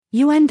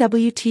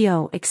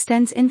UNWTO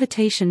extends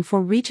invitation for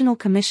Regional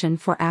Commission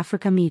for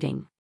Africa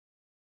meeting.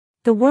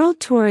 The World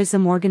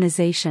Tourism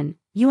Organization,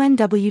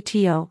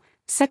 UNWTO,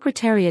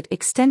 Secretariat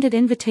extended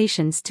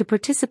invitations to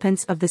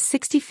participants of the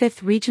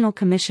 65th Regional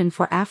Commission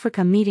for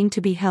Africa meeting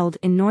to be held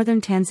in northern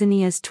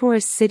Tanzania's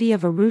tourist city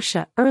of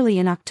Arusha early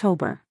in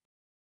October.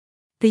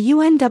 The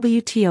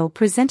UNWTO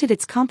presented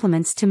its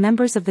compliments to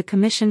members of the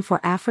Commission for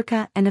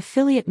Africa and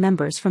affiliate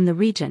members from the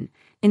region,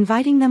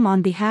 inviting them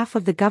on behalf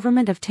of the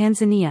government of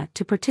Tanzania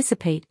to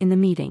participate in the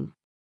meeting.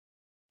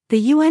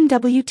 The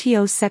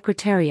UNWTO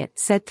Secretariat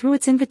said through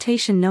its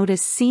invitation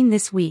notice seen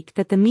this week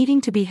that the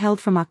meeting to be held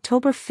from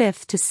October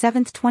 5 to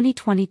 7,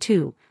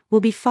 2022, will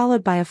be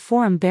followed by a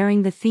forum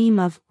bearing the theme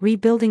of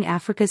Rebuilding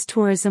Africa's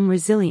Tourism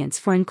Resilience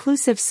for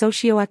Inclusive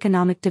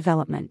Socio-Economic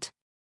Development.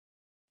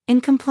 In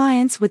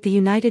compliance with the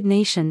United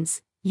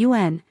Nations,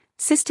 UN,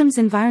 Systems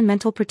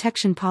Environmental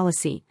Protection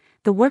Policy,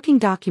 the working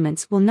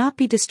documents will not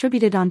be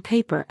distributed on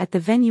paper at the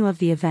venue of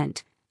the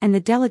event, and the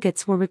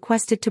delegates were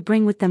requested to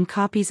bring with them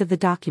copies of the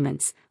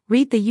documents,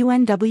 read the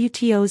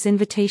UNWTO's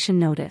invitation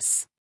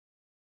notice.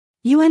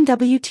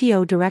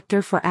 UNWTO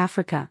Director for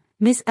Africa,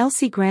 Ms.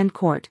 Elsie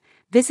Grandcourt,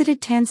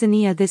 visited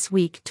Tanzania this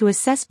week to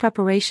assess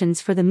preparations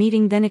for the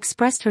meeting, then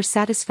expressed her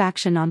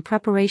satisfaction on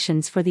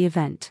preparations for the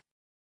event.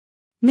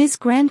 Ms.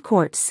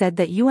 Grandcourt said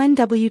that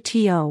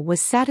UNWTO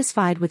was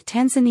satisfied with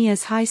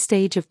Tanzania's high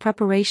stage of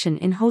preparation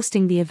in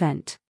hosting the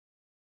event.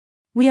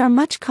 We are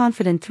much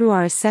confident through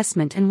our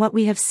assessment and what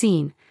we have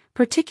seen,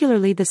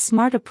 particularly the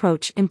smart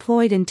approach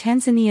employed in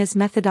Tanzania's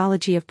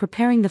methodology of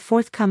preparing the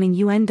forthcoming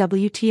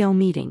UNWTO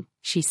meeting,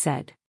 she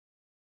said.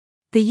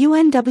 The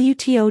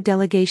UNWTO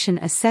delegation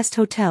assessed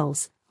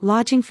hotels,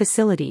 lodging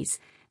facilities,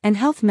 and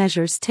health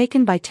measures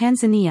taken by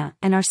Tanzania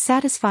and are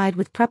satisfied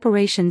with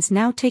preparations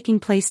now taking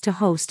place to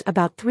host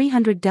about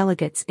 300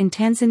 delegates in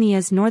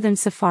Tanzania's northern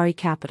safari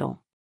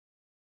capital.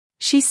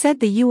 She said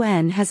the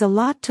UN has a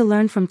lot to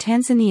learn from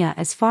Tanzania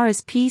as far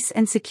as peace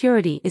and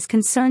security is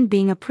concerned,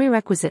 being a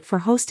prerequisite for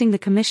hosting the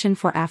Commission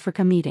for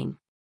Africa meeting.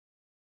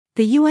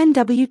 The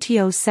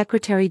UNWTO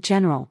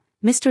Secretary-General,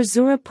 Mr.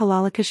 Zurab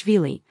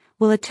Palalikashvili,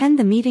 will attend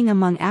the meeting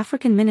among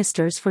African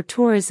ministers for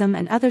tourism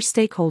and other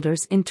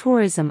stakeholders in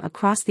tourism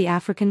across the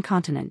African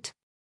continent.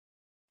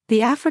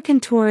 The African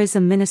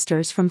tourism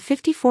ministers from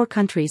 54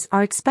 countries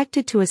are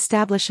expected to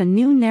establish a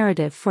new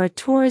narrative for a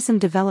tourism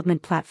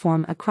development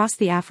platform across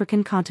the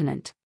African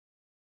continent.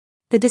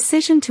 The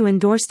decision to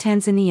endorse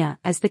Tanzania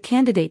as the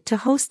candidate to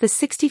host the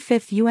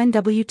 65th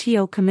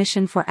UNWTO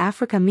Commission for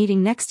Africa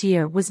meeting next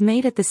year was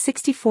made at the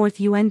 64th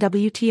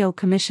UNWTO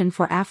Commission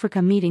for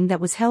Africa meeting that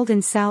was held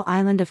in Sal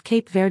Island of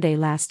Cape Verde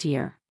last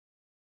year.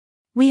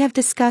 We have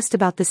discussed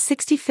about the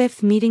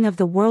 65th meeting of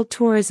the World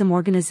Tourism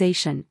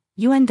Organization,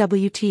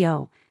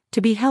 UNWTO,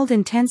 to be held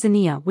in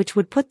Tanzania, which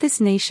would put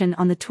this nation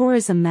on the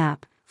tourism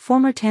map,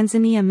 former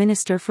Tanzania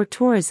Minister for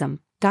Tourism,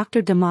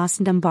 Dr. Damas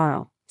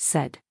Ndambaro,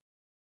 said.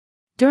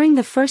 During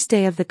the first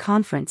day of the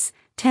conference,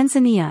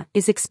 Tanzania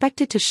is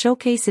expected to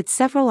showcase its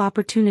several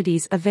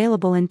opportunities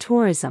available in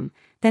tourism,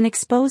 then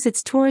expose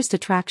its tourist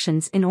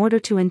attractions in order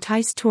to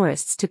entice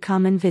tourists to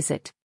come and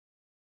visit.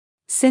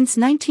 Since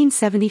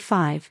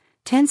 1975,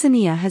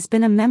 Tanzania has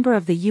been a member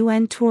of the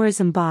UN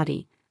tourism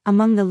body,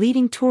 among the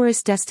leading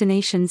tourist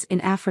destinations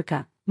in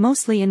Africa,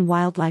 mostly in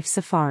wildlife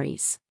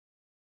safaris.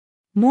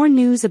 More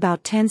news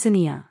about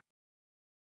Tanzania.